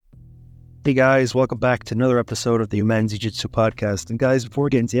Hey guys, welcome back to another episode of the Human Jiu-Jitsu podcast. And guys, before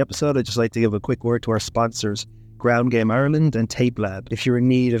we get into the episode, I'd just like to give a quick word to our sponsors, Ground Game Ireland and Tape Lab. If you're in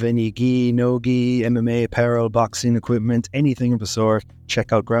need of any gi, no gi, MMA apparel, boxing equipment, anything of the sort,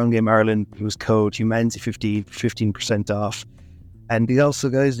 check out Ground Game Ireland. Use code HUMANZI15 for 15% off. And they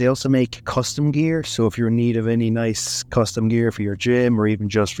also make custom gear. So if you're in need of any nice custom gear for your gym or even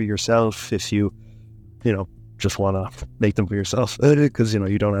just for yourself, if you just want to make them for yourself because,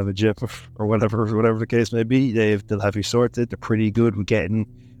 you don't have a gym or whatever the case may be, they'll have you sorted. They're pretty good with getting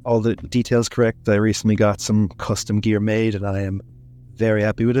all the details correct. I recently got some custom gear made and I am very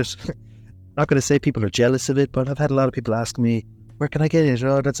happy with it. Not going to say people are jealous of it, but I've had a lot of people ask me, where can I get it?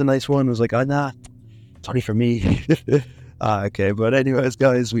 Oh, that's a nice one. I was like, oh, nah, it's only for me. Okay, but anyways,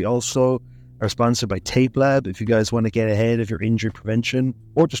 guys, we also are sponsored by Tape Lab. If you guys want to get ahead of your injury prevention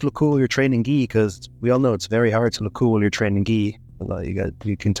or just look cool while you're training gi, because we all know it's very hard to look cool while you're training gi.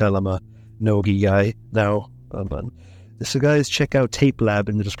 You can tell I'm a no-gi guy now. So guys, check out Tape Lab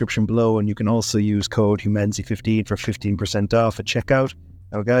in the description below, and you can also use code HUMANZI15 for 15% off at checkout.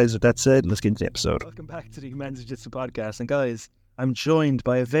 Now guys, with that said, let's get into the episode. Welcome back to the Human Jiu-Jitsu podcast. And guys, I'm joined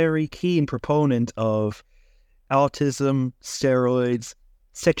by a very keen proponent of autism, steroids,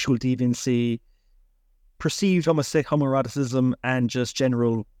 sexual deviancy, perceived homoeroticism, and just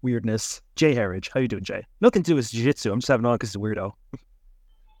general weirdness. Jay Herridge, how you doing, Jay? Nothing to do with jiu-jitsu. I'm just having on because he's a weirdo.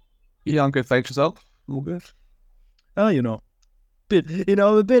 Yeah, I'm good. Thanks yourself. All good. Oh, a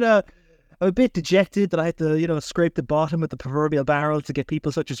bit dejected that I had to, scrape the bottom of the proverbial barrel to get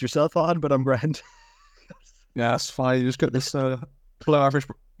people such as yourself on, but I'm grand. Yeah, that's fine. You just got this below average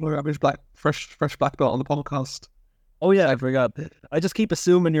fresh black belt on the podcast. Oh yeah, I forgot. I just keep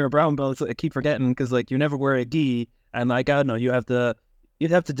assuming you're a brown belt. So I keep forgetting because you never wear a gi, and I don't know, you'd have the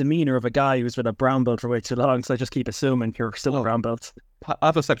demeanor of a guy who's been a brown belt for way too long. So I just keep assuming you're still a brown belt. I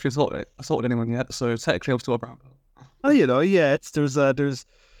haven't sexually assaulted anyone yet, so technically I'm still a brown belt. Oh, yeah, there's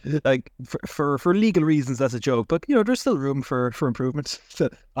like for legal reasons that's a joke, but there's still room for improvement to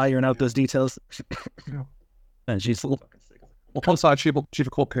iron out those details. Yeah. And she's once I achieve a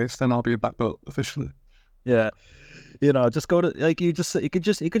court case, then I'll be a black belt officially. Yeah. Just go to it could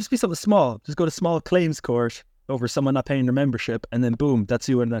just be something small. Just go to small claims court over someone not paying their membership, and then boom, that's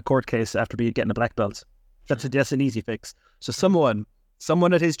you in a court case after getting a black belt. That's an easy fix. So someone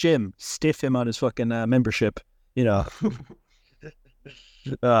at his gym, stiff him on his fucking membership. Oh,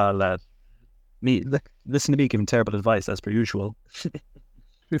 lad. Listen to me giving terrible advice as per usual. To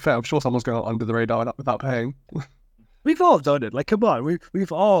be fair, I'm sure someone's going under the radar without paying. We've all done it. Like, come on,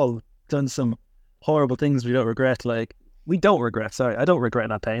 we've all done some horrible things we don't regret. Like, I don't regret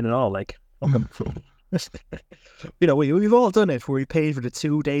not paying at all. Like, we've all done it where we paid for the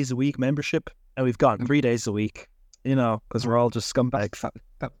 2 days a week membership and we've gotten 3 days a week, because we're all just scumbags.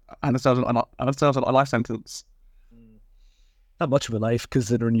 And it sounds like a life sentence. Not much of a life,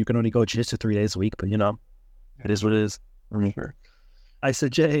 considering you can only go jiu-jitsu 3 days a week, but it is what it is. Sure. I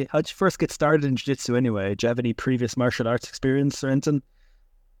said, Jay, how'd you first get started in jiu-jitsu anyway? Do you have any previous martial arts experience or anything?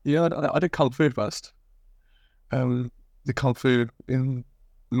 Yeah, I did Kung Fu first. The Kung Fu in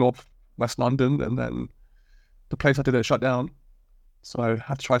North West London, and then the place I did it shut down. So I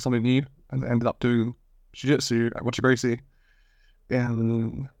had to try something new, and ended up doing jiu-jitsu at Roger Gracie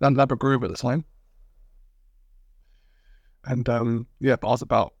in Lambert Grove at the time. And but I was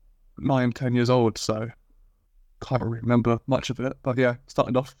about 9-10 years old, so can't really remember much of it. But yeah,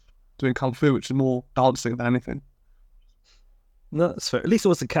 started off doing Kung Fu, which is more dancing than anything. No, that's fair. At least it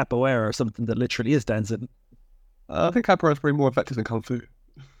wasn't capoeira or something that literally is dancing. I think capoeira is probably more effective than Kung Fu.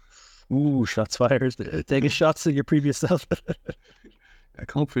 Ooh, shots fired. Taking shots at your previous self. Yeah,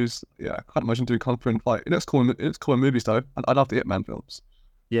 Kung Fu's, I can't imagine doing Kung Fu in fight. It's cool in movies though. I love the Ip Man films.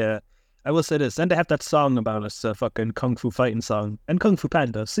 Yeah. I will say this, and they have that song about us, fucking Kung Fu fighting song, and Kung Fu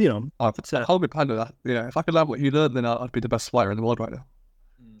Panda, so I'll be Panda. If I could learn what you learned, then I'd be the best fighter in the world right now.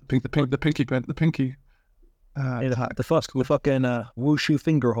 The pinky. The fucking wushu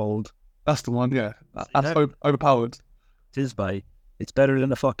finger hold. That's the one, yeah. That's overpowered. It's better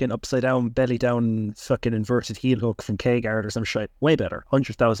than a fucking upside down, belly down, fucking inverted heel hook from K-guard or some shit. Way better,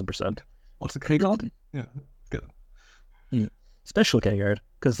 100,000%. What's a K-guard? Yeah, good. Yeah. Special K-guard,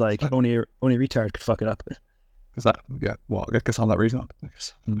 because only retard could fuck it up. I guess I'm that reason.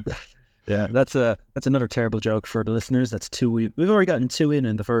 Yeah, that's another terrible joke for the listeners. That's two. We've already gotten 2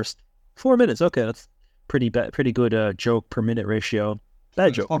 in the first 4 minutes. Okay, that's pretty good joke per minute ratio.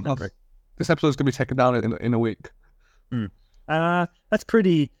 Bad joke. This episode's gonna be taken down in a week. That's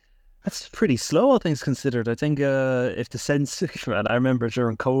pretty slow, all things considered. I think if the sense, I remember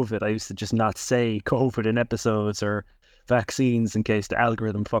during COVID, I used to just not say COVID in episodes or vaccines in case the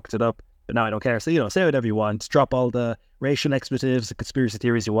algorithm fucked it up. but now I don't care. So, you know, say whatever you want. Drop all the racial expletives, the conspiracy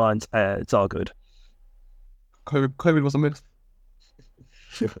theories you want. It's all good. COVID was a myth.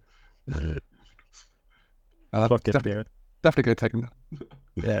 Definitely good taking that.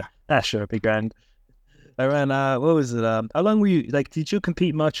 Yeah, sure, be grand. I ran, what was it? How long were you, like, did you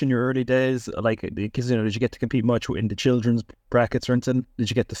compete much in your early days? Like, because, you know, did you get to compete much in the children's brackets or anything? Did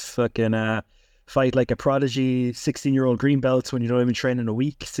you get to fucking fight like a prodigy 16-year-old green belts when you don't even train in a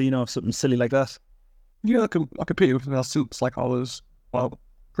week? So, you know, something silly like that? Yeah, I competed with our suits like I was, well,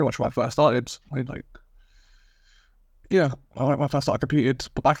 pretty much when I first started. When I first started competed,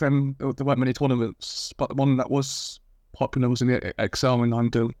 but back then there weren't many tournaments. But the one that was popular was in the Excel in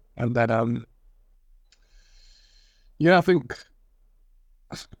London, and then I think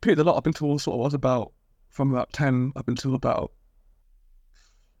I competed a lot up until sort of I was about from about 10 up until about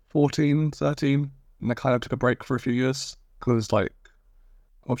 14, 13, and I kind of took a break for a few years because like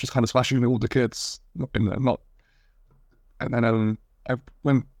I was just kind of smashing with all the kids, and then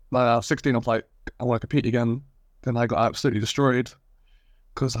when I was 16, I was like, I want to compete again. Then I got absolutely destroyed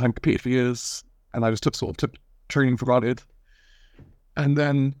because I hadn't competed for years, and I just took training for granted. And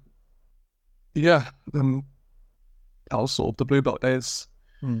then, then that was sort of the blue belt days.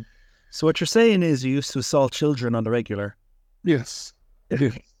 So what you're saying is you used to assault children on the regular? Yes.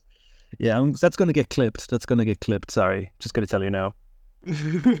 Yeah, that's going to get clipped. Sorry, just going to tell you now.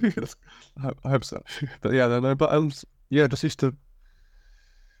 I hope so. But just used to.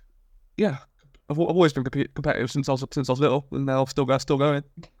 Yeah, I've always been competitive since I was little, and now I'm still going. Still going,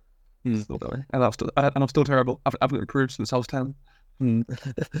 and I'm still terrible. I haven't improved since I was 10.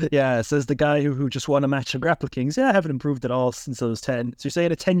 Yeah, says the guy who just won a match of Grapple Kings. Yeah, I haven't improved at all since I was 10. So you're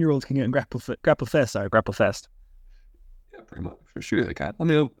saying a 10-year-old can get in Grapple Fest? Yeah, pretty much. For sure they can. I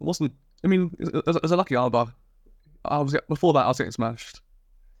mean, it wasn't. I mean, it was a lucky armbar. Before that, I was getting smashed.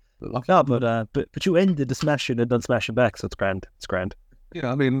 No, but you ended the smashing and done smashing back, so it's grand. It's grand. Yeah,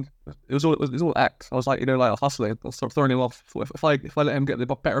 I mean, it was all act. I was like, I was hustling. I was sort of throwing him off. If I let him get the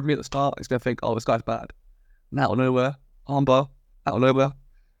better of me at the start, he's gonna think, oh, this guy's bad. And out of nowhere, armbar, out of nowhere,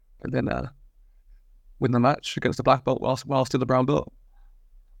 and then win the match against the black belt while still the brown belt.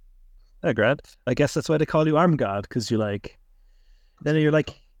 Yeah, grand. I guess that's why they call you Armgod, because it's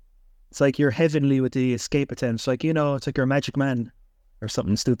like you're heavenly with the escape attempts. Like, you know, it's like you're a magic man or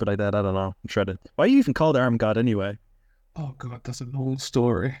something stupid like that. I don't know. I'm shredded. Why are you even called Armgod anyway? Oh god, that's an old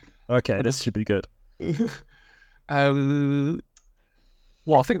story. Okay, this should be good. Well,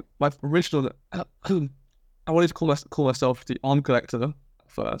 I think my original, I wanted to call myself the Arm Collector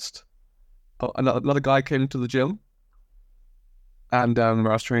first. Another guy came into the gym, and where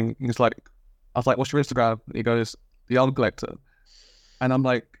I was training, I was like, "What's your Instagram?" And he goes, "The Arm Collector," and I'm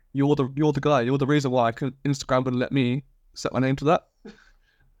like, "You're the guy. You're the reason why Instagram wouldn't let me set my name to that." So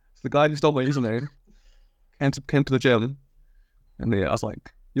the guy who stole my username came to the gym, and I was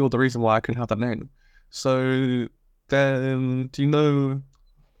like, "You're the reason why I couldn't have that name." So then, do you know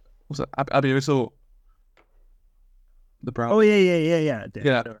what's that? Abby Resort, the brown? Oh yeah.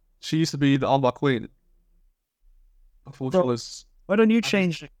 Yeah. She used to be the armbar queen. Before she was. Why don't you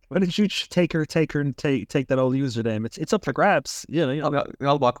change? Why don't you take her and take that old username? It's up for grabs. You know. The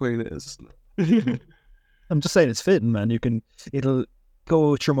armbar queen is. I'm just saying it's fitting, man. It'll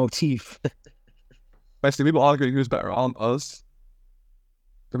go with your motif. Basically, we were arguing who's better on us.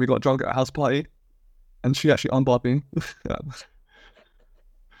 Then we got drunk at a house party, and she actually armbarred me.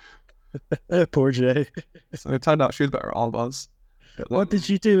 Poor Jay. So it turned out she was better at armbars. What did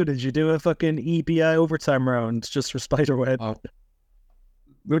you do? Did you do a fucking EBI overtime round just for spiderweb?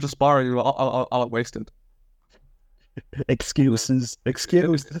 We were just sparring. We were all wasted. Excuses.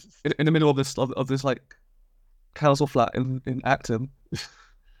 In the middle of this like council flat in Acton,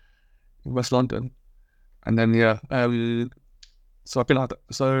 in West London, and then so I've been like that.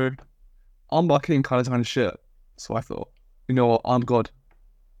 So armbar king kind of shit. So I thought, you know what, Armed God,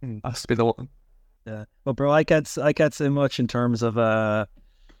 has to be the one. Yeah. Well, bro, I can't say much in terms of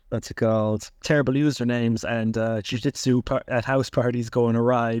what's it called, terrible usernames and jiu-jitsu at house parties going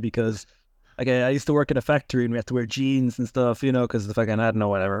awry because I used to work in a factory and we had to wear jeans and stuff, you know, because the fucking I don't know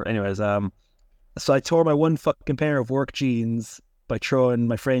whatever. Anyways, so I tore my one fucking pair of work jeans by throwing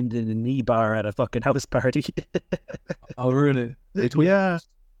my friend in a knee bar at a fucking house party. Oh really? Yeah.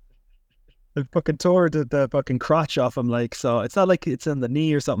 I fucking tore the fucking crotch off him, like, so it's not like it's in the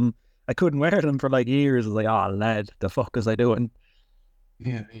knee or something. I couldn't wear them for like years. I was like, oh lad, the fuck was I doing?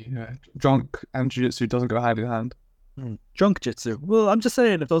 Yeah. Drunk and jiu-jitsu doesn't go hand in hand. Drunk jitsu. Well, I'm just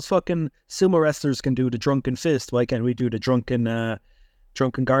saying, if those fucking sumo wrestlers can do the drunken fist, why can't we do the drunken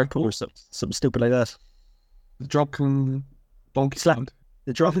guard pull or something stupid like that? The drunken donkey slap. sound.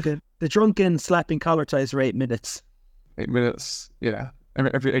 The The drunken slapping collar ties are 8 minutes. 8 minutes, yeah.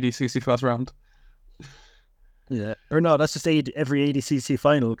 Every ADCC first round. Yeah. Or no, that's just every ADCC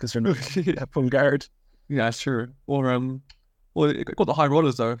final because they're not full guard. Yeah, that's true. Or well, you got the high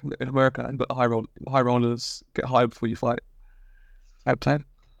rollers though in America. You got the high rollers get high before you fight. Out 10.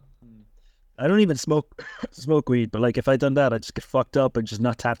 I don't even smoke weed, but like if I done that, I'd just get fucked up and just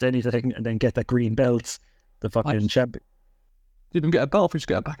not tapped anything and then get that green belt, the fucking champion. You even get a belt if you just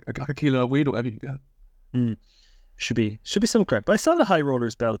get a kilo of weed or whatever you get. Should be some crap. But I saw the high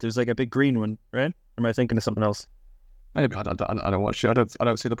rollers belt. There's like a big green one, right? Or am I thinking of something else? Maybe I don't watch it. I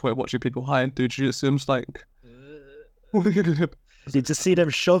don't see the point of watching people high and do jiu-jitsu. I'm just like, you just see them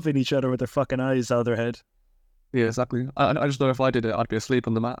shoving each other with their fucking eyes out of their head. Yeah, exactly. I just know if I did it, I'd be asleep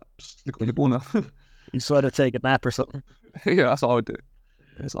on the mat. Just look like a corner. You just want to take a nap or something. Yeah, that's what I would do.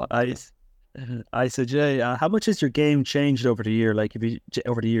 It's like, so Jay, how much has your game changed over the year? Like, if you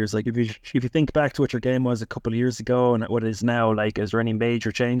think back to what your game was a couple of years ago and what it is now, like, is there any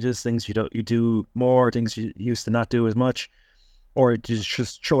major changes? Things you do more, things you used to not do as much, or did you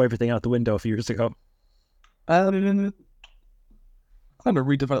just throw everything out the window a few years ago? kind of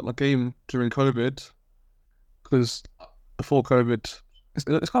redeveloped my game during COVID because before COVID, it's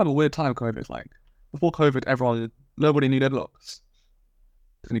kind of a weird time. COVID, like before COVID, nobody knew deadlocks.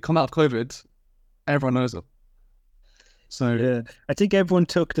 When you come out of COVID, everyone knows them. So yeah, I think everyone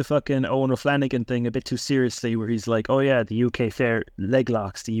took the fucking Owen O'Flanagan thing a bit too seriously, where he's like, "Oh yeah, the UK fair leg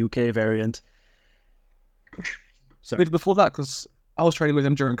locks, the UK variant." So before that, because I was training with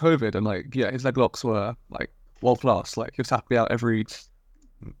him during COVID, and like, yeah, his leg locks were like world class. Like he was tapping out every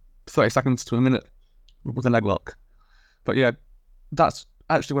 30 seconds to a minute with a leg lock. But yeah, that's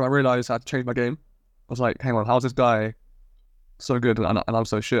actually when I realized I had to change my game. I was like, hang on, how's this guy so good and I'm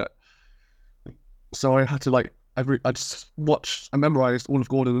so shit? So I had to like, I memorized all of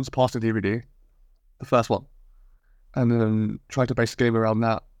Gordon's passing DVD, the first one, and then tried to base the game around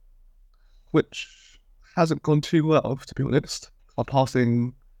that, which hasn't gone too well, to be honest. My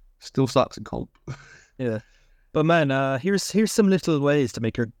passing still sucks in comp. Yeah, but man, here's some little ways to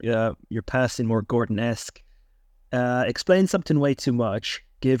make your passing more Gordon-esque. Explain something way too much.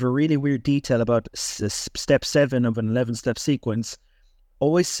 Give a really weird detail about step 7 of an 11-step sequence.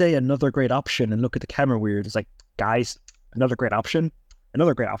 Always say another great option and look at the camera weird. It's like, guys, another great option.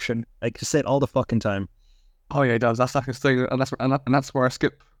 Like, just say it all the fucking time. Oh yeah, he does. That's like his thing, and that's where I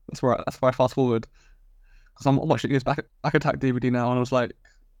skip. That's where I fast forward. Because I'm watching his back attack DVD now, and I was like,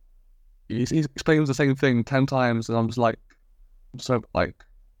 he explains the same thing 10 times, and I'm just like, so like,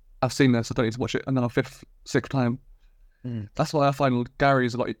 I've seen this, I don't need to watch it another 5th, 6th time. That's why I find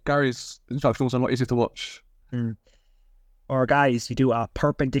Gary's instructionals are a lot easier to watch. Or guys, you do a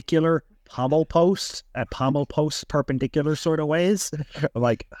perpendicular pommel post perpendicular sort of ways. I'm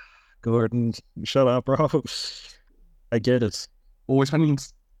like, Gordon, shut up, bro. I get it. Always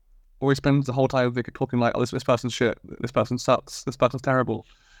spends the whole time talking like, oh, this person's shit, this person sucks, this person's terrible.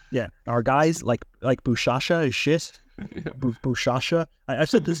 Yeah, our guys like Bushasha is shit. Yeah. Bushasha. I've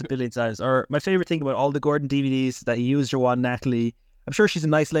said this a billion times. Or my favorite thing about all the Gordon DVDs that he used, your one Natalie. I'm sure she's a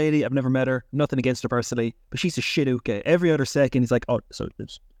nice lady. I've never met her. Nothing against her personally, but she's a shit uke. Every other second, he's like, "Oh, so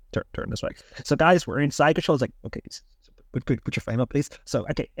turn this way." So guys, we're in side control. I was like, "Okay, put your frame up, please." So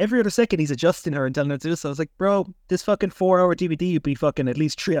okay, every other second, he's adjusting her and telling her to do so. I was like, "Bro, this fucking 4-hour DVD would be fucking at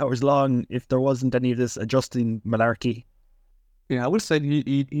least 3 hours long if there wasn't any of this adjusting malarkey." Yeah, I would say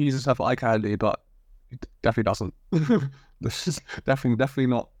he uses stuff for eye candy, but he definitely doesn't. This is definitely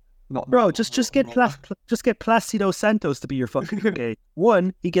not. Bro, just get Placido Santos to be your fucking okay.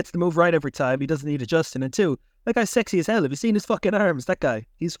 1, he gets the move right every time. He doesn't need adjusting. And 2, that guy's sexy as hell. Have you seen his fucking arms? That guy,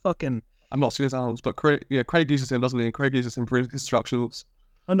 he's fucking. I'm not seeing his arms, but Craig uses him, doesn't he? Craig uses him for his instructionals.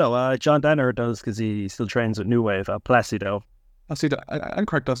 Oh no, John Danner does because he still trains with New Wave. Placido. I see that, and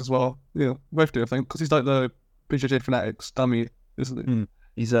Craig does as well. Yeah, both do, I think, because he's like the BJJ Fanatics dummy, isn't he?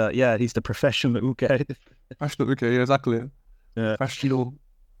 He's the professional uke. Professional uke, yeah, exactly. Yeah. Professional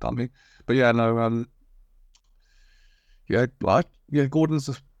dummy. But yeah, no, Gordon's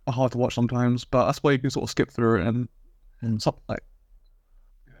just hard to watch sometimes, but that's why you can sort of skip through it and something like.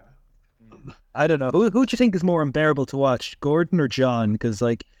 Yeah. I don't know. Who do you think is more unbearable to watch, Gordon or John? Because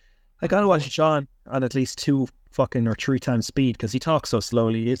like, I gotta watch John on at least 2 fucking or 3 times speed because he talks so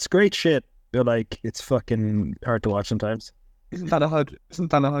slowly. It's great shit, but like, it's fucking hard to watch sometimes. Isn't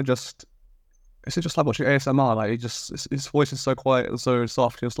that just? Is it just like watching ASMR? Like, his voice is so quiet and so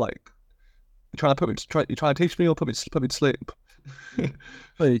soft. Just like, you trying to teach me or put me to sleep?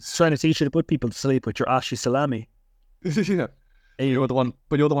 Well, he's trying to teach you to put people to sleep with your ashi salami. Yeah, you're the one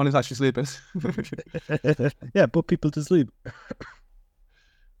who's actually sleeping. Yeah, put people to sleep.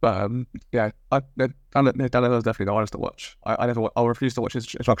 But yeah, Dan is definitely the hardest to watch. I'll refuse to watch his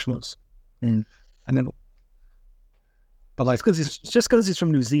instructionals. Mm. And then, but like, Just because he's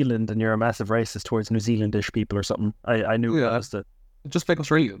from New Zealand and you're a massive racist towards New Zealandish people or something. I knew that was the... just fake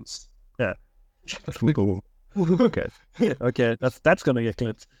Australians. Yeah. Okay. Okay. That's gonna get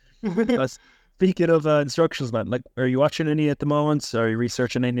clipped. Speaking of instructions, man, like, are you watching any at the moment? Are you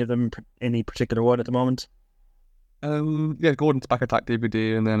researching any of them? Any particular one at the moment? Yeah, Gordon's Back Attack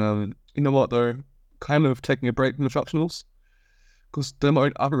DVD, and then you know what though, kind of taking a break from instructionals because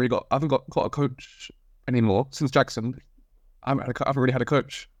I haven't got a coach anymore since Jackson. I haven't really had a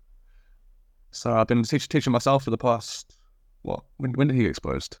coach, so I've been teaching myself for the past when did he get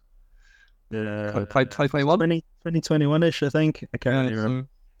exposed? 2021? 2021-ish, I think. I can't remember.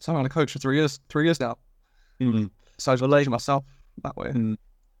 So I'm on a coach for 3 years now. Mm-hmm. So I was teaching myself that way. Mm.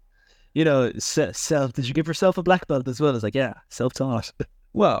 You know, self. Did you give yourself a black belt as well? It's like, yeah, self-taught.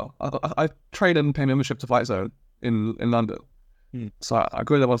 Well, I train and pay membership to Fight Zone in London. Mm. So I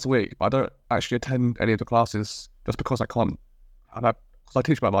go there once a week, but I don't actually attend any of the classes just because I can't. Because I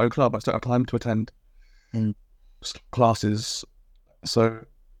teach by my own club, I just don't have time to attend classes. So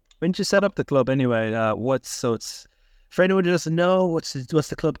when did you set up the club anyway? It's for anyone who doesn't know, what's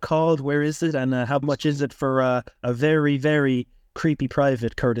the club called? Where is it? And how much is it for a very, very creepy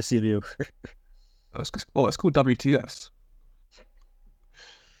private courtesy of you? it's called WTS.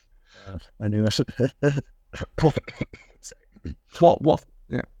 I knew I should. What?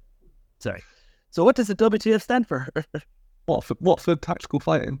 Yeah. Sorry. So what does the WTF stand for? Watford Tactical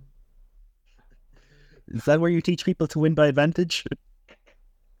Fighting. Is that where you teach people to win by advantage?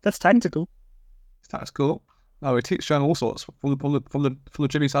 That's tactical. It's tactical. No, we teach Jan all sorts from the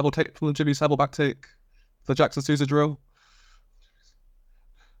Jimmy Savile back take, the Jackson Sousa drill.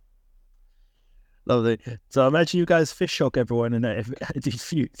 Lovely. So imagine you guys fish hook everyone, and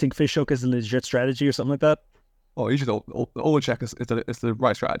if you think fish hook is a legit strategy or something like that. Oh, usually all check is the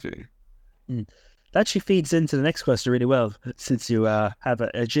right strategy. Mm. That actually feeds into the next question really well, since you have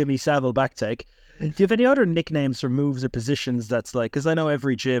a Jimmy Savile back take. Do you have any other nicknames for moves or positions that's like, because I know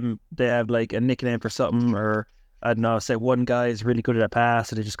every gym, they have like a nickname for something, or I don't know, say one guy is really good at a pass,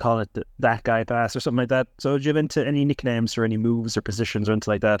 so they just call it that guy pass or something like that. So do you have into any nicknames for any moves or positions or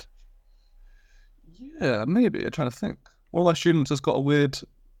anything like that? Yeah, maybe. I'm trying to think. One of my students has got a weird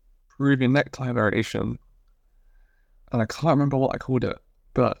Peruvian necktie variation, and I can't remember what I called it,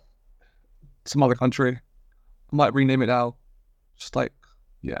 but some other country. I might rename it now. Just like,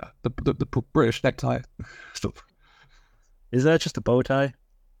 yeah, the British necktie. Is that just a bow tie?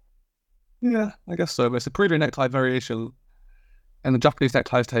 Yeah, I guess so. But it's a Peruvian necktie variation, and the Japanese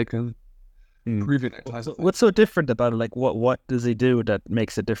necktie is taken. Peruvian neckties. What's so different about it? Like, what does he do that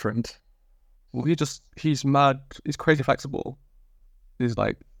makes it different? Well, he's mad. He's crazy flexible. He's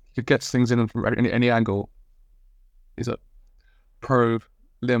like, he gets things in from any angle. He's a pro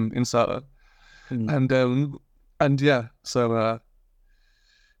limb inserter, and yeah, so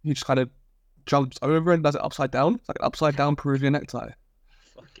he just kind of jumps over and does it upside down. It's like an upside down Peruvian necktie.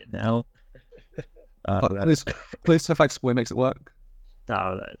 Fucking hell. It's so flexible, it makes it work.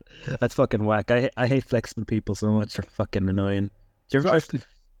 Oh, that's fucking whack. I hate flexible people so much. They're fucking annoying. They're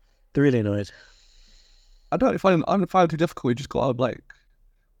really annoyed. I don't find it too difficult. You just gotta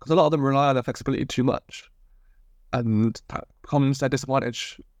because a lot of them rely on their flexibility too much, and that becomes their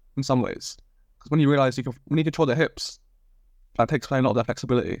disadvantage in some ways. Because when you realise when you control their hips, that takes away a lot of their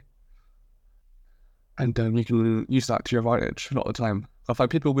flexibility, and you can use that to your advantage a lot of the time. I find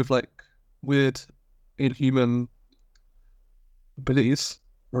people with weird, inhuman abilities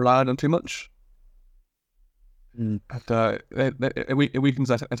rely on them too much. And it weakens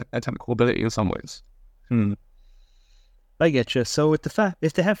their technical ability in some ways. I get you. So with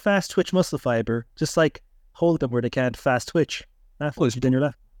if they have fast twitch muscle fiber, just like hold them where they can't fast twitch. Then you're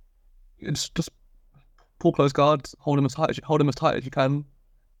left. It's just pull close guards, hold them as tight as you can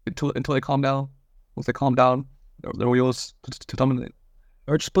until they calm down. Once they calm down, they're all yours to dominate.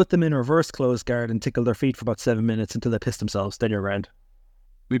 Or just put them in a reverse close guard and tickle their feet for about 7 minutes until they piss themselves. Then you're around.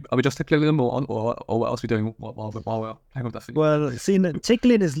 Are we just tickling them, or what else are we doing while we're playing with that thing? Well, see,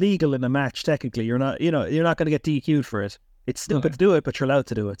 tickling is legal in a match. Technically, you're not going to get DQ'd for it. It's stupid to do it, but you're allowed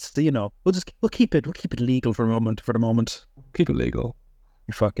to do it. So we'll keep it legal for the moment. Keep it legal.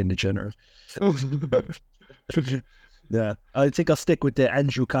 You're fucking degenerate. Yeah, I think I'll stick with the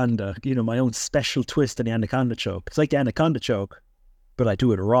anaconda. My own special twist on the anaconda choke. It's like the anaconda choke, but I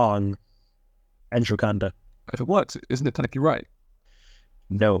do it wrong. Anaconda. If it works, isn't it technically right?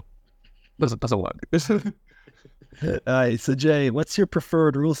 No. Doesn't work. So Jay, what's your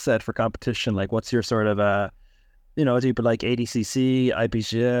preferred rule set for competition? Like, what's your sort of do like ADCC,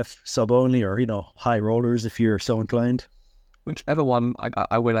 IBGF, sub only, or high rollers if you're so inclined. Whichever one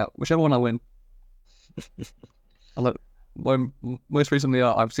I win out. Whichever one I win. Most recently,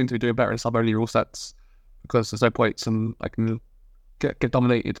 I've seemed to be doing better in sub only rule sets because there's no points and I can get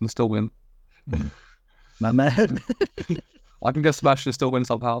dominated and still win. My man. I can get smashed and still win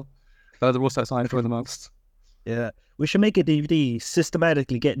somehow. Those are the rule sets I enjoy the most. Yeah, we should make a DVD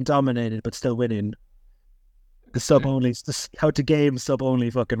systematically getting dominated but still winning. The sub only, how to game sub only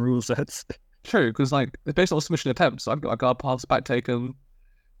fucking rule sets. True, because like it's based on submission attempts. I've got a guard pass, back taken.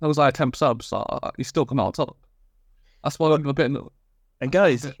 Those I attempt subs, you still come out on top. That's why I'm a bit. And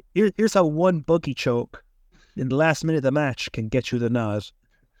guys, here's how one buggy choke in the last minute of the match can get you the nod.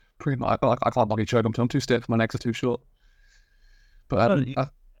 Pretty much, I can't buggy choke. I'm too stiff. My legs are too short. But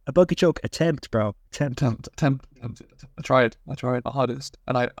a buggy choke attempt, bro. Attempt. I tried my hardest,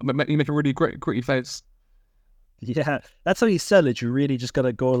 and you make a really gritty face. Yeah, that's how you sell it. You really just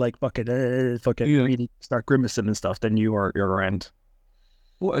gotta go like fucking really start grimacing and stuff. Then you're around.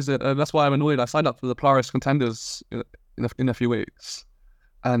 What is it? That's why I'm annoyed. I signed up for the Polaris Contenders in a few weeks,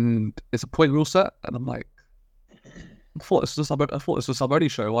 and it's a point rule set, and I'm like, I thought this was a sub-only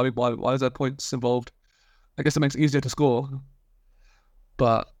show. Why is there points involved? I guess it makes it easier to score,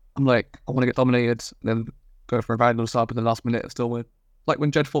 but I'm like, I want to get dominated, and then go for a random sub in the last minute and still win. Like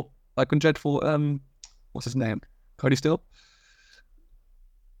when Jed fought, what's his name? Cody Steele?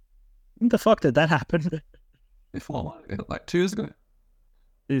 When the fuck did that happen? Like 2 years ago.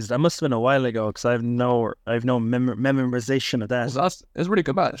 Jeez, that must have been a while ago because I have no memorization of that. It was a really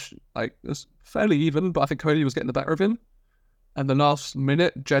good match. Like it was fairly even, but I think Cody was getting the better of him. And the last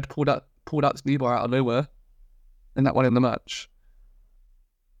minute, Jed pulled out his knee bar out of nowhere, and that won him the match.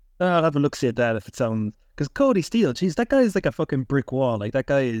 I'll have a look see at that if it sounds, because Cody Steele, geez, that guy is like a fucking brick wall. Like that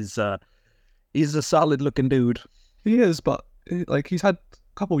guy is, he's a solid looking dude. He is, but like he's had a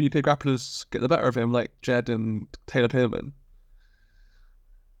couple of UK grapplers get the better of him, like Jed and Taylor Pearman.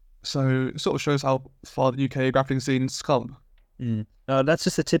 So it sort of shows how far the UK grappling scene's come. No, that's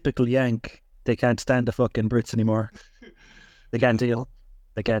just a typical Yank. They can't stand the fucking Brits anymore. They can't deal.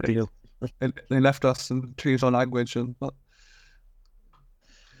 They can't deal. They left us and changed our language, and but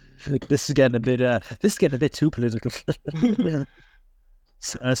this is getting a bit too political.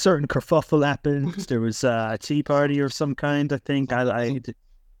 A certain kerfuffle happened. There was a tea party or some kind. I think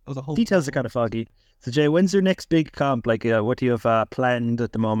details are kind of foggy. So Jay, when's your next big comp? Like, what do you have planned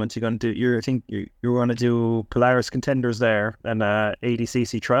at the moment? You're going to do? I think you're going to do Polaris Contenders there and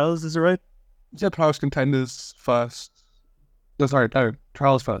ADCC Trials. Is it right? Yeah, Polaris Contenders first. No,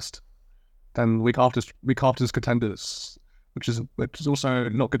 Trials first. Then week after is Contenders, which is also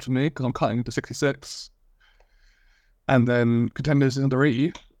not good for me because I'm cutting to 66. And then Contenders is under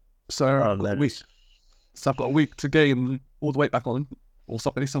 80. So I've got a week to gain all the weight back on, or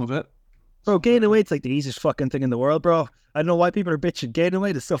something, some of it. Bro, gaining weight's like the easiest fucking thing in the world, bro. I don't know why people are bitching. Gaining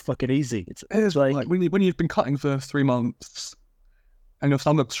weight is so fucking easy. It's like when you've been cutting for 3 months and your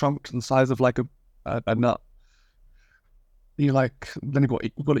stomach's shrunk to the size of like a nut. Then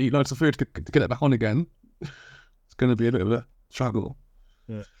you've got to eat loads of food to get it back on again. It's going to be a bit of a struggle.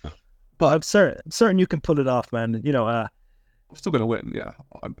 Yeah. But I'm certain you can pull it off, man. I'm still going to win, yeah.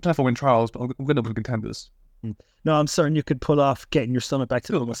 I don't know if I win Trials, but I'm going to win Contenders. No, I'm certain you could pull off getting your stomach back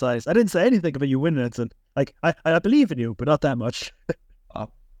to normal size. I didn't say anything about you winning it. And like, I believe in you, but not that much. I'm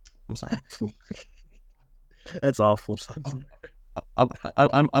sorry. That's awful.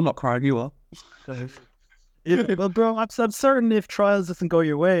 I'm not crying, you are. Yeah, well, bro, I'm certain if Trials doesn't go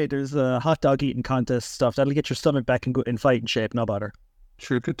your way, there's a hot dog eating contest stuff that'll get your stomach back in fighting shape. No bother.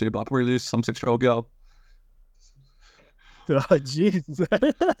 Sure could do, but I'll probably lose some 6-year-old girl. Oh, Jesus.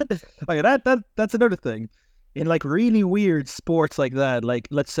 Okay, that's another thing. In like really weird sports like that, like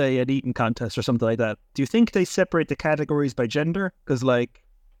let's say an eating contest or something like that, do you think they separate the categories by gender? Because like,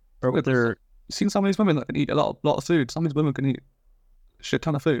 or whether you've seen some of these women that can eat a lot of food. Some of these women can eat a shit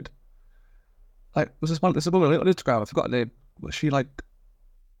ton of food. Like there's a woman on Instagram, I forgot her name, but she like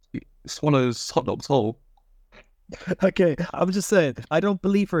swallows hot dogs whole. Okay, I'm just saying, I don't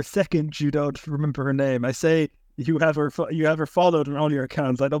believe for a second you don't remember her name. I say you have her followed on all your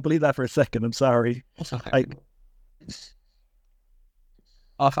accounts. I don't believe that for a second. I'm sorry.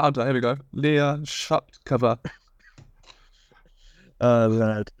 I found her. Here we go. Leah Shutkova.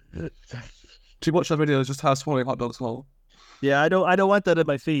 God. Do you watch that video? It's just her swallowing hot dogs whole. Yeah, I don't want that in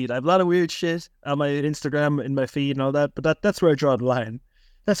my feed. I have a lot of weird shit on my Instagram, in my feed and all that, but that's where I draw the line.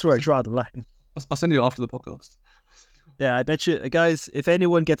 That's where I draw the line. I'll send you after the podcast. Yeah, I bet you, guys, if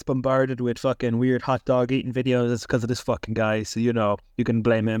anyone gets bombarded with fucking weird hot dog eating videos, it's because of this fucking guy. So, you can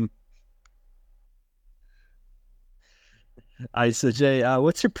blame him. So Jay,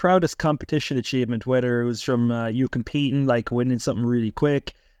 what's your proudest competition achievement? Whether it was from you competing, like winning something really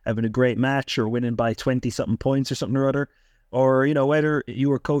quick, having a great match, or winning by 20 something points or something or other, or whether you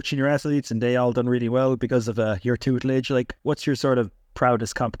were coaching your athletes and they all done really well because of your tutelage. Like, what's your sort of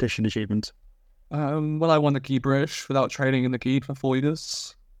proudest competition achievement? Well, I won the gi British without training in the gi for 4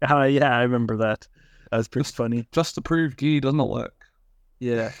 years. Yeah, I remember that. That was pretty funny. Just to prove gi does not work.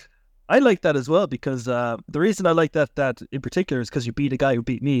 Yeah. I like that as well because the reason I like that in particular is because you beat a guy who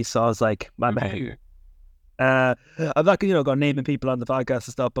beat me. So I was like, my man. I'm not going naming people on the podcast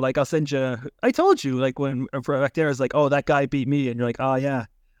and stuff, but like I'll send you. I told you like when back there, I was like, oh, that guy beat me, and you're like, oh yeah,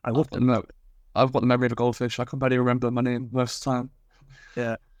 I whooped him. No, I've got the memory of a goldfish. I can barely remember my name most of the time.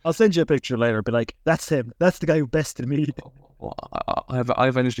 Yeah, I'll send you a picture later. But like, that's him. That's the guy who bested me. Well, I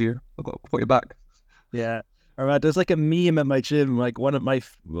avenged you. I've got to put you back. Yeah. All right. There's like a meme at my gym. Like one of my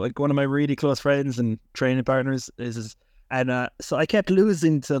really close friends and training partners and so I kept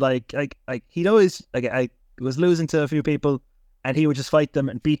losing to like he'd always like I was losing to a few people, and he would just fight them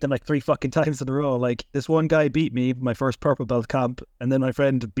and beat them like 3 fucking times in a row. Like this one guy beat me my first purple belt comp, and then my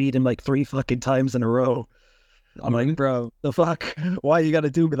friend beat him like 3 fucking times in a row. I'm like, bro, the fuck? Why you gotta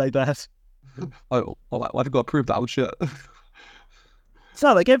do me like that? I've got to prove that I'm shit. It's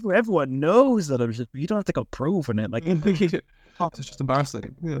not like everyone knows that I'm just. You don't have to go proving it. Like it's just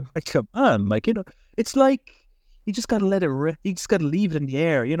embarrassing. Yeah. Like, come on, like it's like you just gotta let it rip. You just gotta leave it in the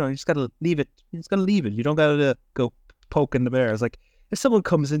air. You just gotta leave it. You just gotta leave it. You don't gotta go poking the bears. Like if someone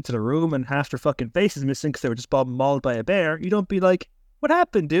comes into the room and half their fucking face is missing because they were just mauled by a bear, you don't be like, "What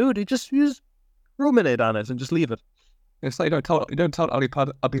happened, dude?" You just ruminate on it and just leave it. It's like you don't tell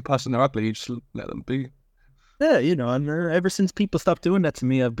ugly person they're ugly. You just let them be. Yeah, and ever since people stopped doing that to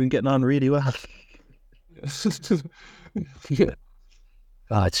me, I've been getting on really well. Yeah.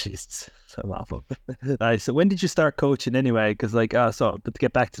 Oh, jeez, so awful. So when did you start coaching anyway? Because but to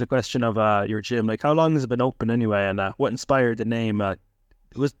get back to the question of your gym, like how long has it been open anyway, and what inspired the name? It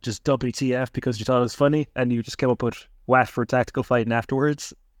was just WTF because you thought it was funny, and you just came up with WAT for tactical fighting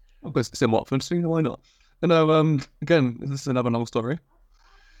afterwards. Because it's in Watford, so why not? Again, this is another long story.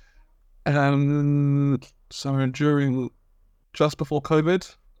 So just before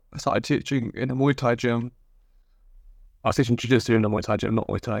COVID, I started teaching in a Muay Thai gym. I was teaching Jiu-Jitsu in the Muay Thai gym, not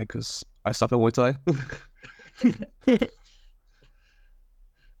Muay Thai, because I suck at Muay Thai.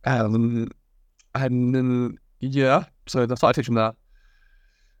 So I started teaching that.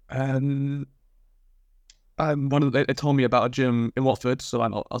 And they told me about a gym in Watford, so I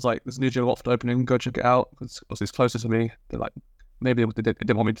was like, there's a new gym in Watford opening, go check it out, because it's closer to me. They're like, maybe they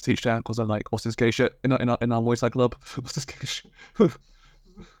didn't want me to teach there, because I'm like, what's this gay shit in our Muay Thai club? What's this gay shit?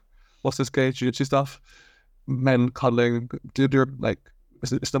 What's this gay jiu-jitsu stuff? Men cuddling, like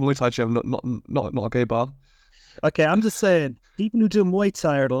it's the Muay Thai gym, not a gay bar. Okay, I'm just saying, people who do Muay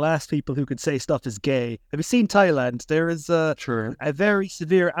Thai are the last people who could say stuff is gay. Have you seen Thailand? There is a very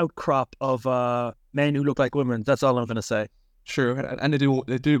severe outcrop of men who look like women. That's all I'm going to say. Sure, and they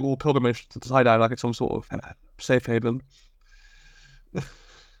do all pilgrimage to Thailand like it's some sort of safe haven.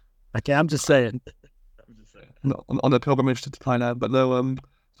 Okay, I'm just saying. On the pilgrimage to Thailand, but no.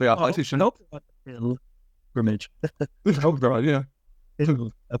 So yeah, I teach pilgrimage. Yeah.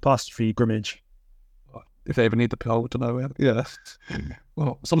 Apostrophe grimmage. If they ever need the pill, I don't know. Yeah.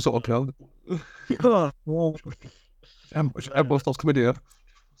 Well, some sort of pill. Everyone stops chlamydia.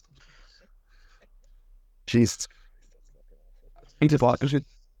 Jesus.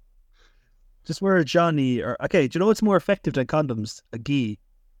 Just wear a Johnny or okay. Do you know what's more effective than condoms? A gi.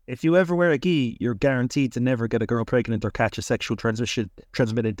 If you ever wear a gi, you're guaranteed to never get a girl pregnant or catch a sexual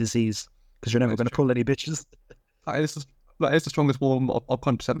transmitted disease because you're never going to pull any bitches. That is the strongest form of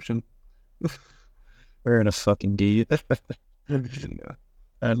contraception. Wearing a fucking gi.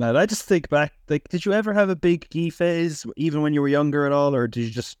 And I just think back, like, did you ever have a big gi phase, even when you were younger at all, or did you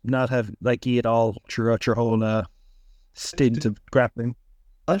just not have like gi at all throughout your whole stint of grappling?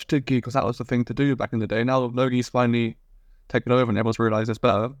 I just did gi because that was the thing to do back in the day. Now no gi's finally taken over and everyone's realised it's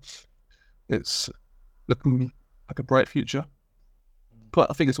better. It's looking like a bright future. But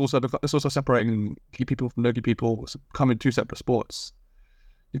I think it's also separating gi people from no gi people. It's becoming 2 separate sports.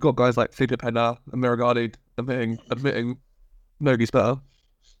 You've got guys like Felipe Pena and Miragadi admitting no gi's better.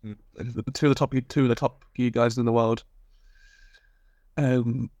 Two of the top gi guys in the world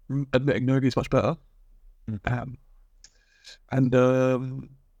admitting no gi's much better. But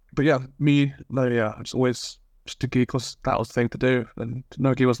yeah, I just always just did gi because that was the thing to do, and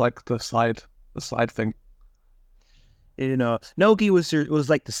no gi was like the side thing. no gi was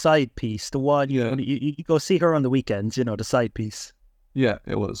like the side piece, the one you go see her on the weekends. The side piece. Yeah,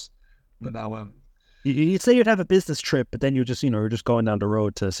 it was. But now You'd say you'd have a business trip, but then you just, you're just going down the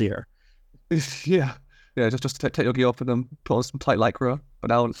road to see her. Yeah. Yeah, just take your gear off and then put on some tight lycra. But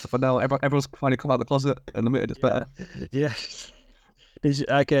now everyone's finally come out of the closet and admitted it's better. Yeah.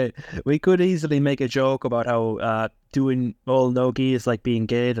 Okay, we could easily make a joke about how doing all no-gi is like being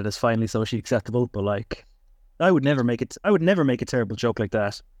gay, that is finally socially acceptable, but like, I would never make a terrible joke like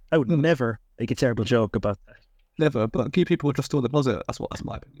that. I would never make a terrible joke about that. Never, but keep people just still in the closet. That's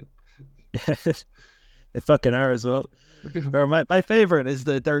my opinion. They fucking are as well. Or my favorite is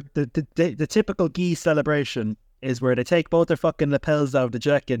the typical gi celebration is where they take both their fucking lapels out of the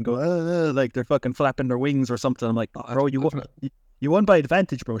jacket and go like they're fucking flapping their wings or something. I'm like, bro, you won by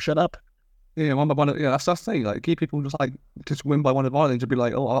advantage, bro. Shut up. Yeah, one by one. Yeah, that's the thing. Like, keep people just win by one advantage and be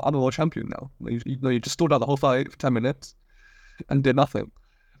like, oh, I'm a world champion now. You just stood out the whole fight for 10 minutes and did nothing.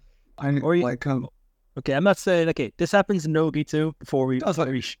 Okay, I'm not saying this happens in no-gi too. Before we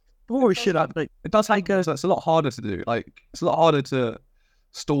shit up, like it does happen. It's a lot harder to do. Like, it's a lot harder to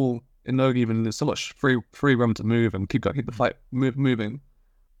stall in no-gi, even there's so much free room to move and keep the fight moving.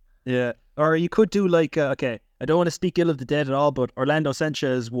 Yeah, or you could do like I don't want to speak ill of the dead at all, but Orlando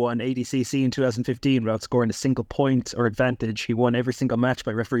Sanchez won ADCC in 2015 without scoring a single point or advantage. He won every single match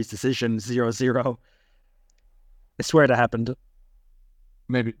by referee's decision, 0-0. I swear that happened.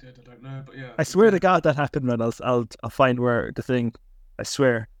 Maybe it did, I don't know, but yeah. I swear to God that happened, and I'll find where the thing. I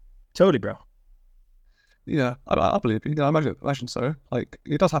swear, totally, bro. Yeah, I believe you. I imagine so. Like,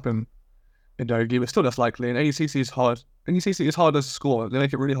 it does happen in no-gi, but still less likely. And ADCC is hard. ADCC is hard to score. They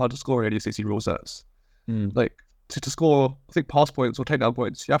make it really hard to score in ADCC rule sets. Like, to score, I think, pass points or takedown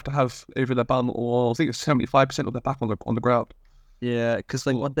points, you have to have either their bum or I think it's 75% of their back on the ground. Yeah, because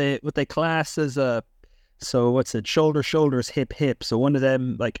like what they class as so what's it? Shoulders, hip. So one of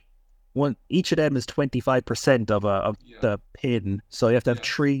them, each of them is 25% of the pin. So you have to have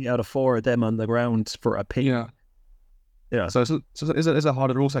 3 out of 4 of them on the ground for a pin. Yeah. So it's a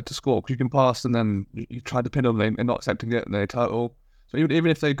harder rule set to score because you can pass and then you try to pin them and not accepting it and they turtle. So even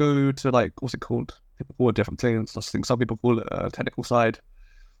if they go to like, what's it called? People call it different things. I think some people call it a technical side,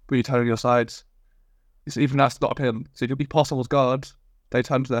 where you turn on your sides. Even that's not a pin. So you'll be past someone's guard, they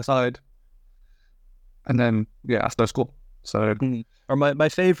turn to their side, and then that's no score. So or my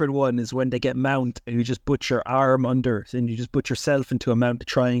favorite one is when they get mount and you just put your arm under and you just put yourself into a mounted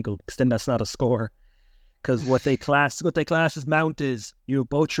triangle, because then that's not a score. Because what they class as mount is you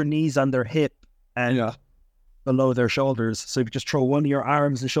both your knees on their hip and below their shoulders. So if you just throw one of your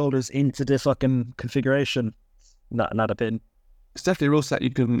arms and shoulders into the fucking configuration, not a pin. It's definitely a rule set you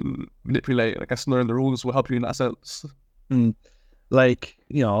can manipulate. I guess knowing the rules will help you in that sense. Like,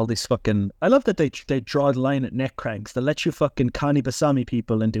 all these fucking... I love that they draw the line at neck cranks. They let you fucking Connie Basami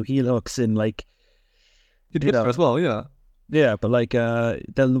people and do heel hooks in like... You do as well, yeah. Yeah, but like they'll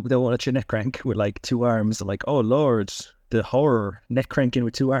want let you neck crank with like 2 arms. Like, oh lord, the horror, neck cranking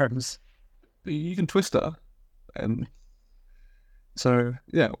with 2 arms. You can twist her. And so,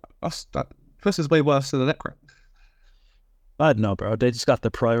 that twist is way worse than the neck crank. I don't know, bro. They just got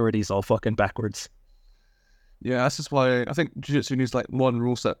the priorities all fucking backwards. Yeah, that's just why I think jiu-jitsu needs like one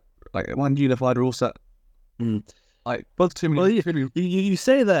rule set, like one unified rule set. Like, both too many. You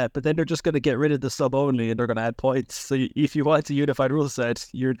say that, but then they're just going to get rid of the sub only and they're going to add points. So if you want a unified rule set,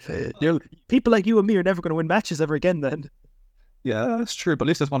 you're people like you and me are never going to win matches ever again then. Yeah, that's true. But at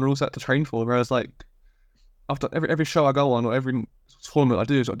least there's one rule set to train for. Whereas like after every show I go on or every tournament I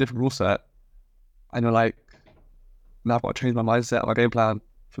do is got a different rule set, and you're like, now I've got to change my mindset, my game plan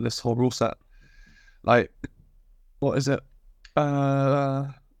for this whole rule set. Like, what is it?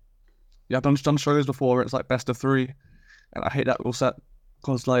 I've done shows before where it's like best of 3, and I hate that rule set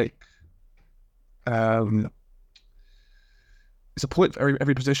because like, it's a point for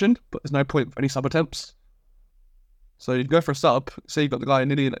every position, but there's no point for any sub attempts. So you go for a sub, say you've got the guy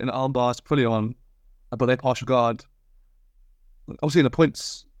nearly in an armbar fully on, but they pass your guard. Obviously in the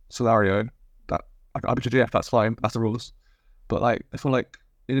points scenario, that IBJJF, that's fine, that's the rules. But like, I feel like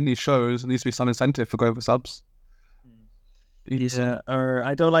in these shows there needs to be some incentive for going for subs. Yeah, or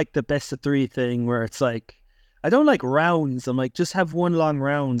I don't like the best of 3 thing where it's like, I don't like rounds. I'm like, just have one long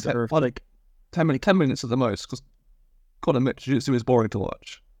round or like 10 minutes at the most, because gotta admit, jiu-jitsu is boring to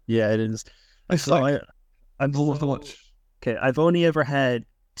watch. Yeah, it is. I'm bored to watch. Okay, I've only ever had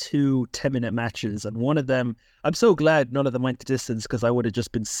 2 10-minute matches, and one of them, I'm so glad none of them went to distance because I would have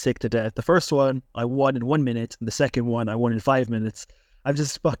just been sick to death. The first one I won in 1 minute, and the second one I won in 5 minutes. I'm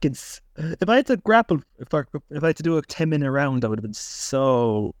just fucking... If I had to grapple, if I had to do a 10-minute round, I would have been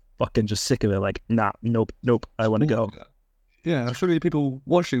so fucking just sick of it. Like, nope, I want to go. Yeah, surely people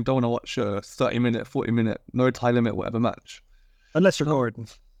watching don't want to watch a 30-minute, 40-minute, no time limit, whatever match. Unless you're Gordon.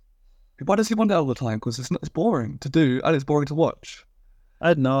 Why does he want it all the time? Because it's boring to do and it's boring to watch.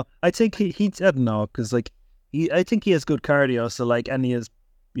 I don't know. I think he I don't know, because like I think he has good cardio. So like, and he is,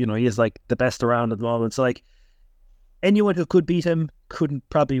 he is like the best around at the moment. So like, anyone who could beat him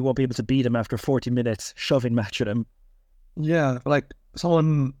probably won't be able to beat him after 40 minutes shoving match at him. Yeah, like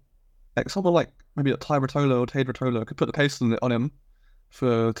someone like maybe Ty Rotolo or Tade Rotolo could put the pace on him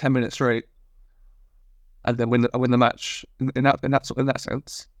for 10 minutes straight, and then win the match in that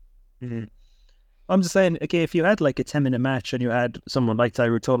sense. Mm-hmm. I'm just saying, okay, if you had like a 10-minute match and you had someone like Ty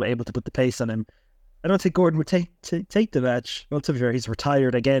Rotolo able to put the pace on him, I don't think Gordon would take the match. Well, to be fair, he's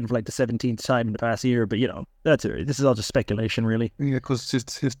retired again for like the 17th time in the past year, but this is all just speculation, really. Yeah, because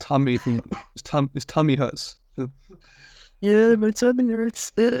his tummy hurts. Yeah, my tummy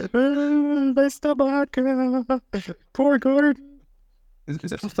hurts. My stomach. Poor Gordon.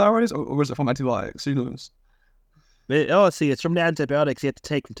 Is it from thyroids or is it from antibiotics? Who knows? See, it's from the antibiotics he had to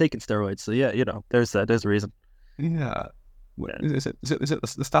take from taking steroids. So yeah, there's a reason. Yeah. Is it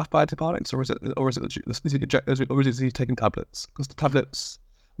the staph by antibiotics, or is he taking tablets? Because the tablets,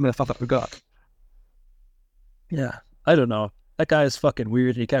 I'm gonna fuck up the gut. Yeah, I don't know. That guy is fucking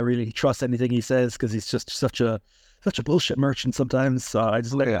weird. You can't really trust anything he says because he's just such a bullshit merchant sometimes. So I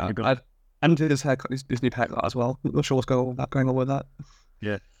just let him go. And his haircut, his new haircut as well. I'm not sure what's going on with that.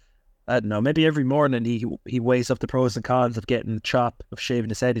 Yeah, I don't know. Maybe every morning he weighs up the pros and cons of getting the chop of shaving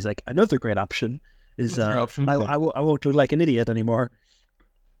his head. He's like, another great option is I won't look like an idiot anymore.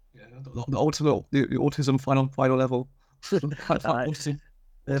 Yeah, the autism final level.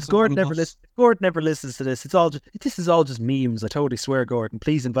 If Gordon never listens to this, this is all just memes. I totally swear, Gordon.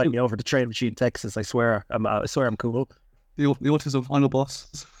 Please invite me over to Train Machine, Texas. I swear I'm cool. The autism final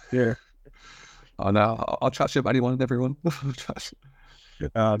boss. Yeah. Oh no, I'll chat shit about anyone and everyone.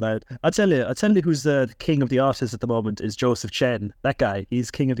 Oh man, I'll tell you who's the king of the artists at the moment is Joseph Chen. That guy,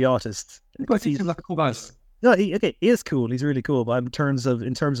 he's king of the artists. He seems like a cool guy. No, he is cool. He's really cool. But in terms of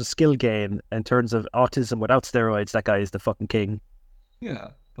skill gain, in terms of autism without steroids, that guy is the fucking king. Yeah,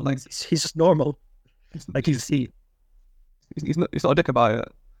 but like he's just normal. He's not a dick about it,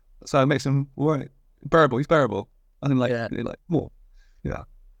 so it makes him bearable. He's bearable. I think more. Yeah.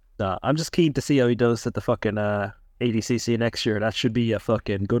 Nah, I'm just keen to see how he does at the fucking ADCC next year. That should be a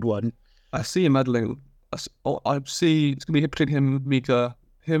fucking good one. I see him meddling. I see it's gonna be between him, Mika,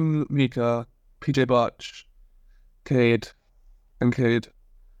 PJ Barch, Cade,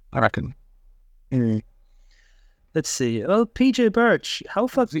 I reckon. Mm. Let's see. Well, PJ Birch, how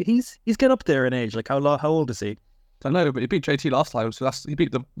fuck he's getting up there in age. Like how old is he? I don't know, but he beat JT last time, so he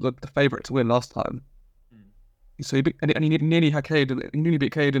beat the favourite to win last time. So he beat, and he nearly had Cade, and he nearly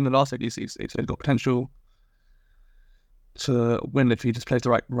beat Cade in the last ADC. So he's got potential to win if he just plays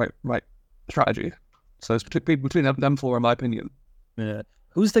the right strategy. So it's between them four, in my opinion. Yeah.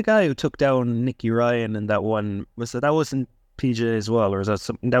 Who's the guy who took down Nicky Ryan in that one? That wasn't PJ as well, or is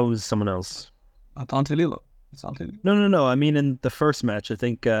that was someone else? Dante Lilo. No. I mean, in the first match, I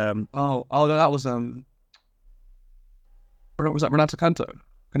think. That was was that Renato Canuto?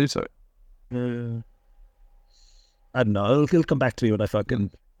 I don't know. He'll come back to me when I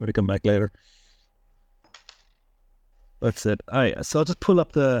come back later. That's it. All right, so I'll just pull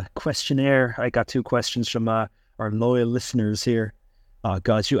up the questionnaire. I got 2 questions from our loyal listeners here. Oh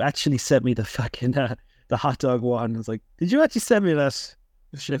God, you actually sent me the fucking the hot dog one. I was like, did you actually send me that?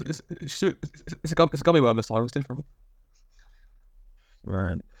 It's a gummy worm this time. It's different.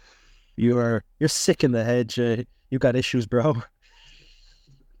 Right. You're sick in the head, Jay. You got issues, bro.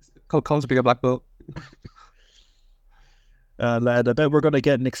 Comes to be a black belt. Lad, I bet we're going to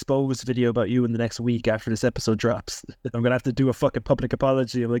get an exposed video about you in the next week after this episode drops. I'm going to have to do a fucking public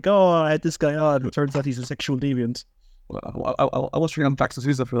apology. I'm like, I had this guy on. It turns out he's a sexual deviant. Well, I was reading on Back to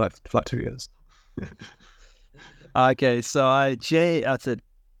Sousa for like 2 years. Okay, so Jay, I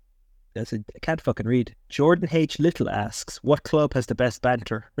can't fucking read. Jordan H. Little asks, what club has the best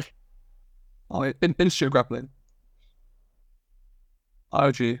banter? Institute Grappling.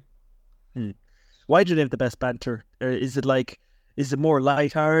 IOG. Why do they have the best banter? Is it more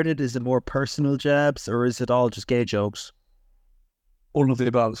lighthearted? Is it more personal jabs? Or is it all just gay jokes? All of the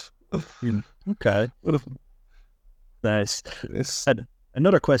above. Okay. Nice. And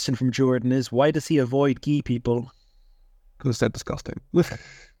another question from Jordan is, why does he avoid gay people? Because they're disgusting. Do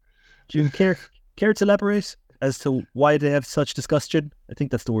you care to elaborate as to why they have such disgustion? I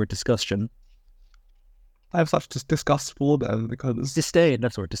think that's the word, disgustion. I have such disgust for them because... Disdain,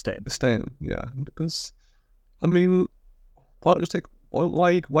 that's the word, disdain. Disdain, yeah. Because, I mean, why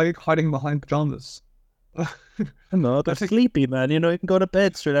are you hiding behind pajamas? No, they're sleepy, man. You can go to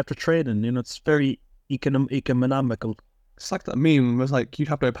bed straight after training. It's very economical. It's like that meme was like, you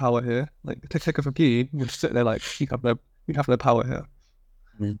have no power here. Like, take off a gi, you just sit there like, you have no power here.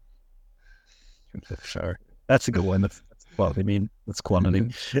 Mm. Sure. That's a good one. That's what I mean. That's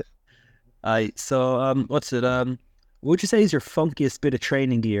quantity. What's it? What would you say is your funkiest bit of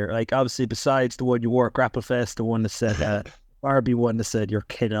training gear? Like, obviously, besides the one you wore at Grapple Fest, the one that said, Barbie one that said you're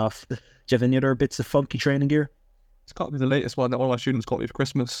kid off. Do you have any other bits of funky training gear? It's got to be the latest one that one of my students got me for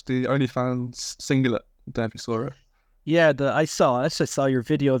Christmas, the OnlyFans singlet. I don't know if you saw it. Yeah, I saw it. I saw your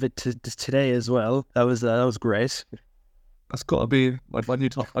video of it today as well. That was great. That's got to be my new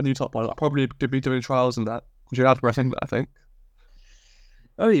top one. I'll probably be doing trials in that. Because you're allowed to wear singlet, I think.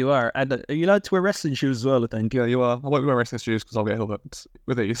 Oh, you are. And are you allowed to wear wrestling shoes as well, I think? Yeah, you are. I won't wear wrestling shoes because I'll get hooked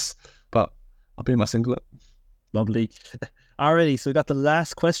with these. But I'll be in my singlet. Lovely. Alrighty, so we got the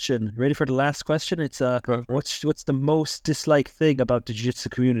last question. Ready for the last question? It's what's the most disliked thing about the jiu-jitsu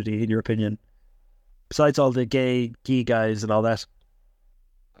community, in your opinion? Besides all the gay guys and all that.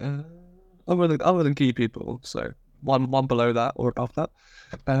 Other than gay people, so one below that or above that.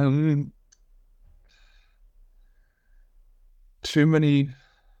 Too many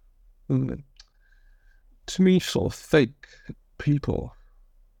sort of fake people.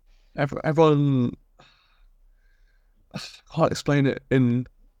 Everyone, I can't explain it in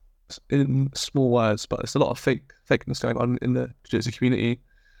small words, but there's a lot of fakeness going on in the jiu-jitsu community.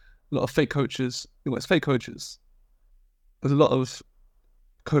 A lot of fake coaches. It's fake coaches. There's a lot of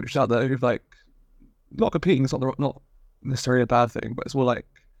coaches out there who've like not competing. It's not necessarily a bad thing, but it's more like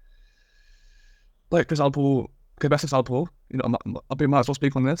for example. Okay, best example, I might as well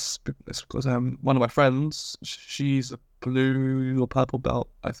speak on this because one of my friends, she's a blue or purple belt.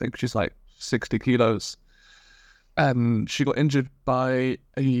 I think she's like 60 kilos, and she got injured by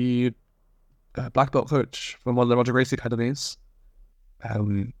a black belt coach from one of the Roger Gracie academies.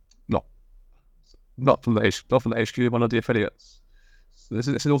 Not from the HQ, one of the affiliates. So this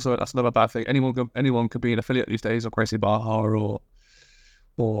is also that's another bad thing. Anyone could be an affiliate these days of Gracie Barra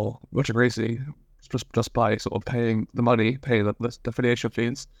or Roger Gracie. Just by sort of paying the affiliation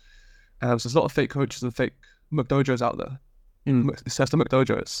fees. So there's a lot of fake coaches and fake McDojos out there. It says the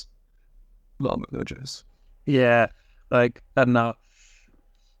McDojos. A lot of McDojos. Yeah, like, I don't know.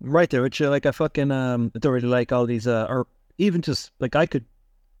 Right there, which like I fucking I don't really like all these or even just like I could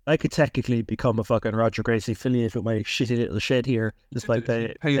technically become a fucking Roger Gracie affiliate with my shitty little shed here. Just like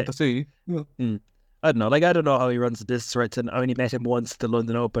pay to see. Yeah. I don't know. Like, I don't know how he runs the business, right? And I only met him once at the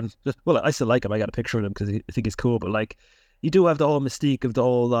London Open. Well, I still like him. I got a picture of him because I think he's cool. But like, you do have the whole mystique of the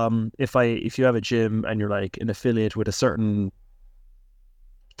whole if you have a gym and you're like an affiliate with a certain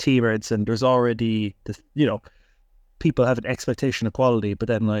teammates and there's already people have an expectation of quality, but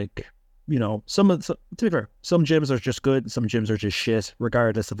then like to be fair, some gyms are just good, some gyms are just shit,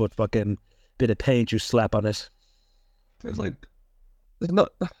 regardless of what fucking bit of paint you slap on it. It's not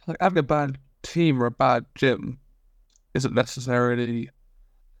like having a bad team or a bad gym isn't necessarily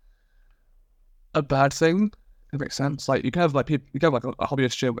a bad thing. It makes sense. Like you can have like a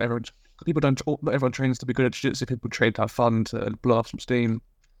hobbyist gym. Not everyone trains to be good at jiu-jitsu. People train to have fun, to blow off some steam,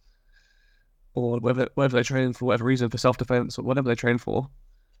 or whether they train for whatever reason, for self-defense or whatever they train for.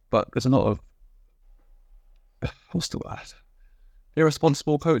 But there's a lot of what's the word?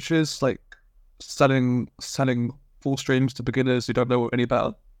 Irresponsible coaches like selling full streams to beginners who don't know any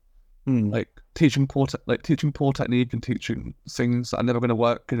better. Like teaching poor technique and teaching things that are never going to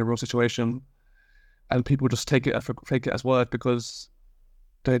work in a real situation, and people just take it as word because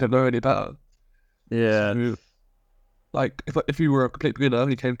they don't know any better. Yeah. So, like if you were a complete beginner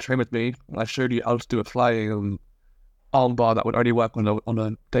and you came to train with me and I showed you how to do a flying armbar that would only work on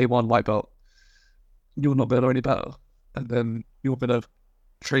a day one white belt, you're not going to know any better, and then you're going to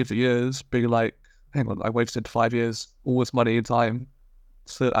train for years, being like, hang on, I wasted 5 years, all this money and time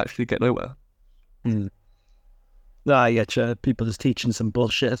to actually get nowhere. I get you. People just teaching some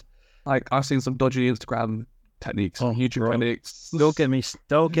bullshit. Like I've seen some dodgy Instagram techniques, YouTube techniques.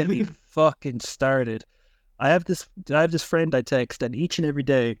 Don't get me fucking started. I have this friend I text, and each and every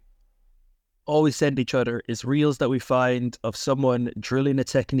day, always send each other is reels that we find of someone drilling a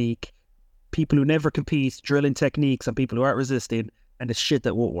technique, people who never compete drilling techniques on people who aren't resisting, and it's shit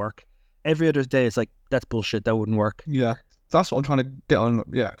that won't work. Every other day, it's like, that's bullshit. That wouldn't work. Yeah. That's what I'm trying to get on.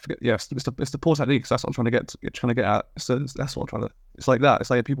 Yeah, it's the poor techniques. That's what I'm trying to get at. So that's what I'm trying to. It's like that. It's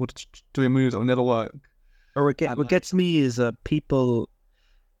like people doing moves that will never work. Or what gets me is people.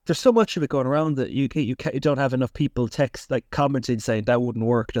 There's so much of it going around that you don't have enough people commenting saying that wouldn't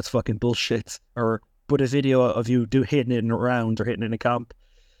work. That's fucking bullshit. Or put a video of you hitting it in a round or hitting it in a camp.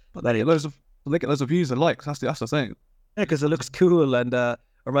 But then loads of views and likes. That's the thing. Yeah, because it looks cool. And or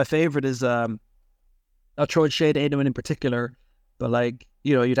my favorite is not throwing shade at anyone in particular, but like,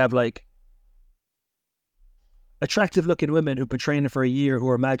 you know, you'd have like attractive looking women who've been training for a year who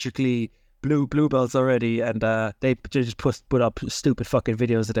are magically blue belts already, and they just put up stupid fucking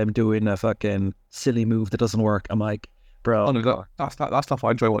videos of them doing a fucking silly move that doesn't work. I'm like, bro, Oh no, that's stuff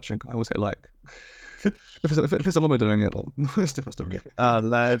I enjoy watching. I always say like, if it's a woman doing it, it's different story.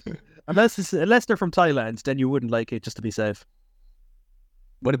 lad. Unless they're from Thailand, then you wouldn't like it, just to be safe.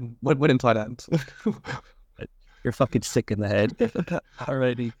 When in Thailand. You're fucking sick in the head.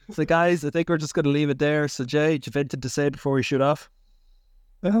 Alrighty. So guys, I think we're just going to leave it there. So Jay, do you have anything to say before we shoot off?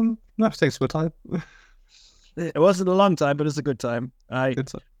 No, thanks for your time. It wasn't a long time, but it was a good time. Good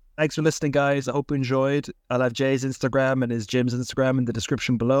time. Thanks for listening, guys. I hope you enjoyed. I'll have Jay's Instagram and his gym's Instagram in the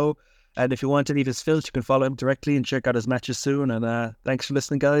description below. And if you want any of his filth, you can follow him directly and check out his matches soon. And thanks for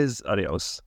listening, guys. Adios.